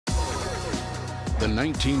the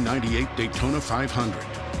 1998 Daytona 500.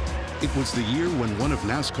 It was the year when one of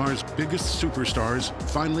NASCAR's biggest superstars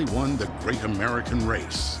finally won the Great American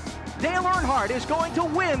Race. Dale Earnhardt is going to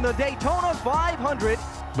win the Daytona 500.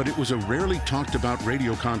 But it was a rarely talked about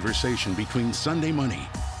radio conversation between Sunday Money,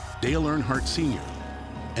 Dale Earnhardt Sr.,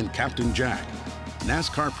 and Captain Jack,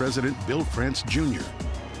 NASCAR President Bill France Jr.,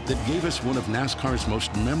 that gave us one of NASCAR's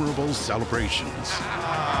most memorable celebrations.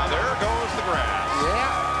 There goes the grass.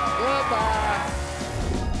 Yeah, goodbye.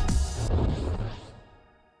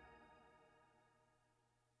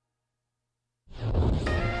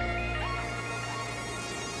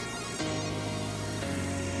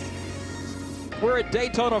 We're at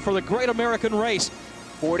Daytona for the Great American Race.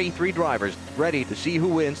 43 drivers ready to see who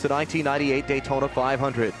wins the 1998 Daytona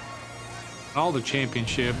 500. All the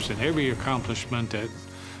championships and every accomplishment that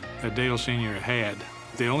Dale Sr. had,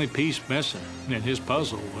 the only piece missing in his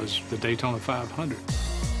puzzle was the Daytona 500.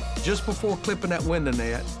 Just before clipping that window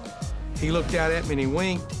net, he looked out at me and he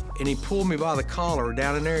winked, and he pulled me by the collar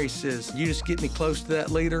down in there. He says, "You just get me close to that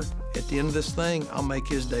leader. At the end of this thing, I'll make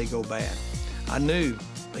his day go bad." I knew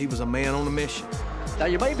he was a man on a mission. Now,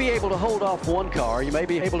 you may be able to hold off one car, you may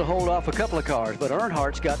be able to hold off a couple of cars, but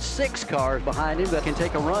Earnhardt's got 6 cars behind him that can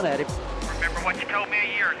take a run at him. Remember what you told me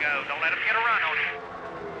a year ago. Don't let him get a run on you.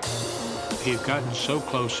 He had gotten so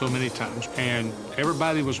close so many times, and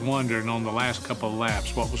everybody was wondering on the last couple of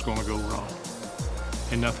laps what was going to go wrong,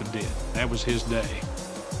 and nothing did. That was his day.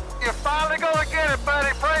 You're finally going to get it, buddy.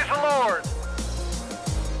 Praise the Lord.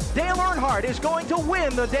 Dale Earnhardt is going to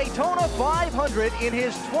win the Daytona 500 in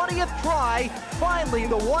his 20th try. Finally,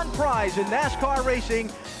 the one prize in NASCAR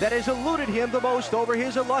racing that has eluded him the most over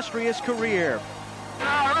his illustrious career.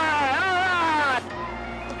 All right.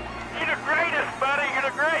 You're the greatest, buddy. You're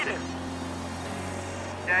the greatest.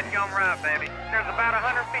 Dadgum right, baby. There's about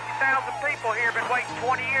 150,000 people here been waiting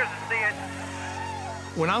 20 years to see it.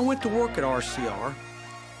 When I went to work at RCR,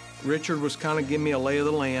 Richard was kind of giving me a lay of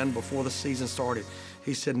the land before the season started.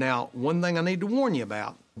 He said, "Now, one thing I need to warn you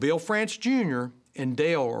about, Bill France Jr. and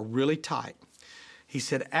Dale are really tight." He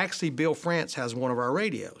said, "Actually, Bill France has one of our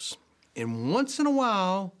radios, and once in a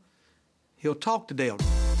while, he'll talk to Dale."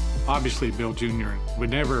 Obviously, Bill Jr. would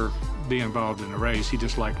never be involved in a race. He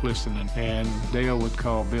just liked listening, and Dale would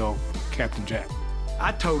call Bill Captain Jack.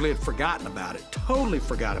 I totally had forgotten about it, totally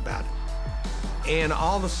forgot about it. And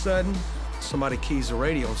all of a sudden, somebody keys the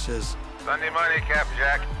radio and says, Sunday Money, Captain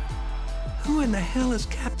Jack. "Who in the hell is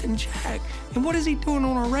Captain Jack? And what is he doing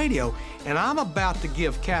on our radio?" And I'm about to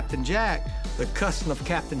give Captain Jack the cussing of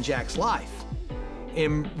Captain Jack's life.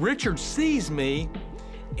 And Richard sees me,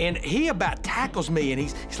 and he about tackles me, and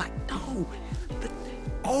he's like, "No,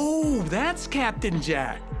 oh, that's Captain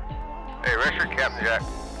Jack." Hey, Richard, Captain Jack.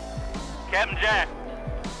 Captain Jack.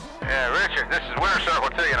 Yeah, Richard, this is Winter Circle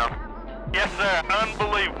too, you know. Yes, sir.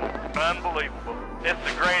 Unbelievable. Unbelievable. It's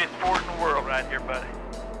the greatest sport in the world right here, buddy.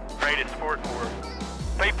 Greatest sport in the world.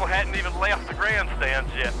 People hadn't even left the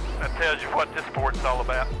grandstands yet. That tells you what this sport's all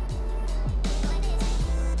about.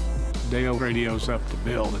 Dale radios up to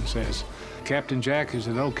Bill and says, "Captain Jack, is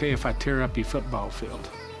it okay if I tear up your football field?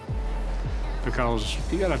 Because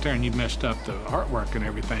you got out there and you messed up the artwork and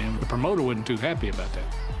everything." The promoter wasn't too happy about that.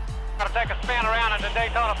 Gotta take a spin around in the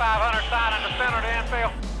Daytona 500 sign in the center of the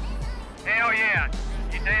infield. Hell yeah.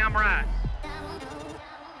 You damn right.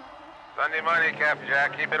 Sunday Money, Captain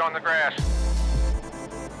Jack. Keep it on the grass.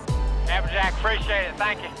 Captain Jack, appreciate it.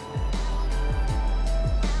 Thank you.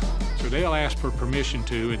 So Dale asked for permission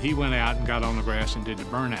to, and he went out and got on the grass and did the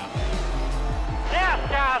burnout. Yes,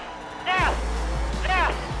 guys. Yes.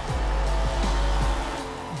 Yes.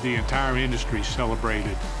 The entire industry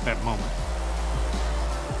celebrated that moment.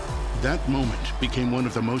 That moment became one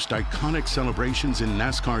of the most iconic celebrations in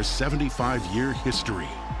NASCAR's 75-year history.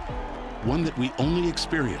 One that we only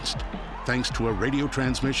experienced thanks to a radio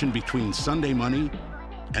transmission between Sunday Money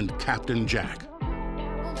and Captain Jack.